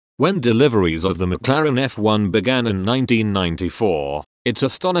When deliveries of the McLaren F1 began in 1994, its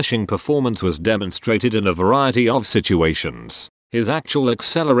astonishing performance was demonstrated in a variety of situations. His actual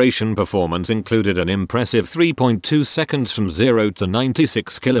acceleration performance included an impressive 3.2 seconds from 0 to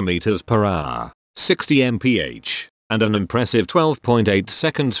 96 km per hour, 60 mph, and an impressive 12.8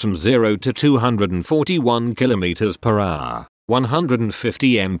 seconds from 0 to 241 km per hour,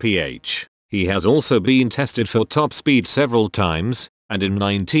 150 mph. He has also been tested for top speed several times, and in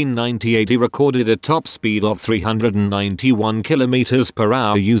 1998 he recorded a top speed of 391 km per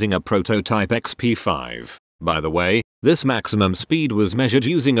hour using a prototype XP5. By the way, this maximum speed was measured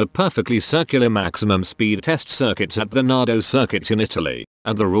using a perfectly circular maximum speed test circuit at the Nardo circuit in Italy,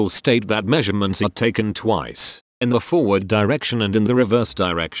 and the rules state that measurements are taken twice, in the forward direction and in the reverse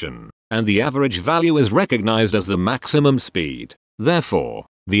direction, and the average value is recognized as the maximum speed. Therefore,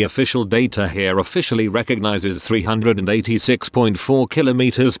 the official data here officially recognizes 386.4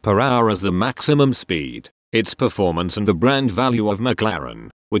 km per hour as the maximum speed. Its performance and the brand value of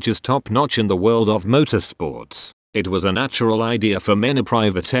McLaren, which is top-notch in the world of motorsports. It was a natural idea for many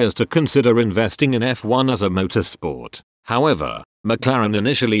privateers to consider investing in F1 as a motorsport. However, McLaren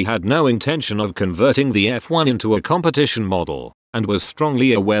initially had no intention of converting the F1 into a competition model, and was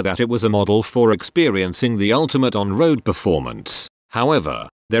strongly aware that it was a model for experiencing the ultimate on-road performance. However,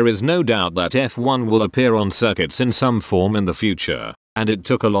 there is no doubt that F1 will appear on circuits in some form in the future, and it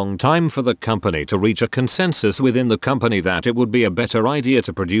took a long time for the company to reach a consensus within the company that it would be a better idea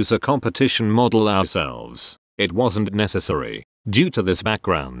to produce a competition model ourselves. It wasn't necessary. Due to this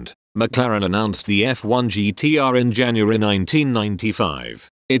background, McLaren announced the F1 GTR in January 1995.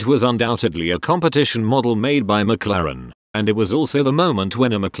 It was undoubtedly a competition model made by McLaren, and it was also the moment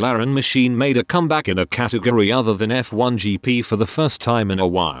when a McLaren machine made a comeback in a category other than F1 GP for the first time in a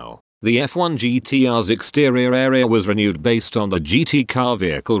while. The F1 GTR's exterior area was renewed based on the GT car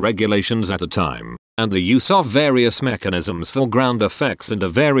vehicle regulations at the time, and the use of various mechanisms for ground effects and a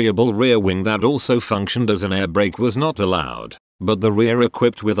variable rear wing that also functioned as an air brake was not allowed, but the rear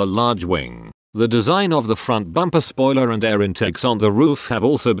equipped with a large wing. The design of the front bumper spoiler and air intakes on the roof have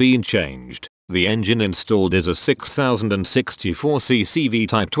also been changed. The engine installed is a 6064cc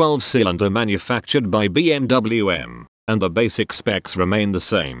V-Type 12-cylinder manufactured by BMW M, and the basic specs remain the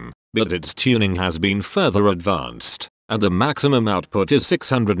same, but its tuning has been further advanced, and the maximum output is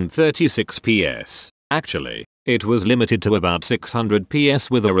 636 PS. Actually, it was limited to about 600 PS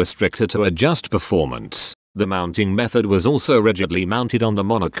with a restrictor to adjust performance. The mounting method was also rigidly mounted on the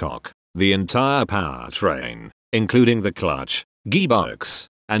monocoque. The entire powertrain, including the clutch, gearbox,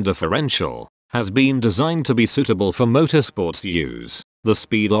 and differential, has been designed to be suitable for motorsports use. The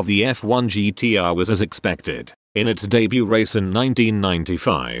speed of the F1 GTR was as expected. In its debut race in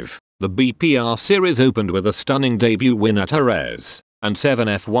 1995, the BPR series opened with a stunning debut win at Jerez, and 7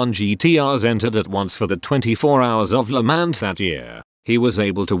 F1 GTRs entered at once for the 24 Hours of Le Mans that year. He was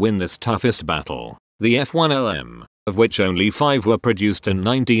able to win this toughest battle. The F1 LM, of which only 5 were produced in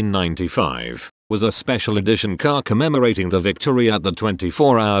 1995, was a special edition car commemorating the victory at the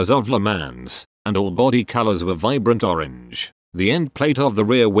 24 Hours of Le Mans, and all body colors were vibrant orange. The end plate of the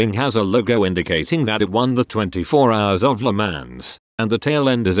rear wing has a logo indicating that it won the 24 Hours of Le Mans, and the tail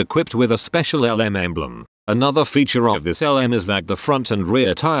end is equipped with a special LM emblem. Another feature of this LM is that the front and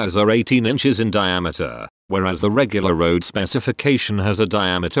rear tires are 18 inches in diameter, whereas the regular road specification has a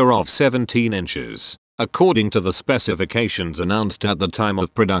diameter of 17 inches. According to the specifications announced at the time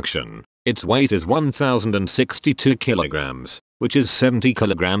of production, its weight is 1,062 kilograms, which is 70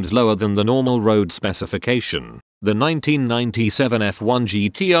 kilograms lower than the normal road specification. The 1997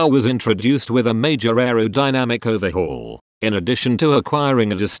 F1 GTR was introduced with a major aerodynamic overhaul. In addition to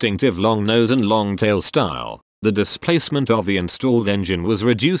acquiring a distinctive long nose and long tail style, the displacement of the installed engine was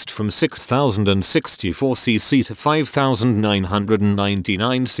reduced from 6,064 cc to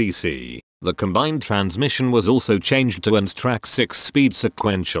 5,999 cc. The combined transmission was also changed to N-Track 6-speed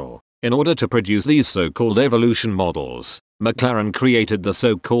sequential. In order to produce these so-called evolution models, McLaren created the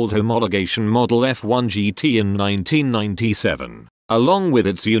so-called homologation model F1 GT in 1997. Along with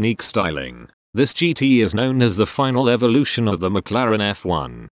its unique styling, this GT is known as the final evolution of the McLaren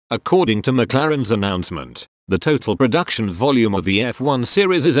F1. According to McLaren's announcement, the total production volume of the F1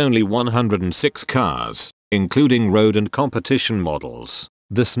 series is only 106 cars, including road and competition models.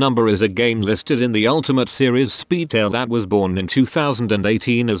 This number is again listed in the Ultimate Series Speedtail that was born in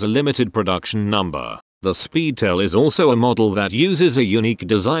 2018 as a limited production number. The Speedtail is also a model that uses a unique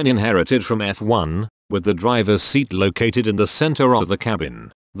design inherited from F1, with the driver's seat located in the center of the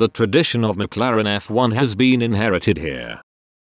cabin. The tradition of McLaren F1 has been inherited here.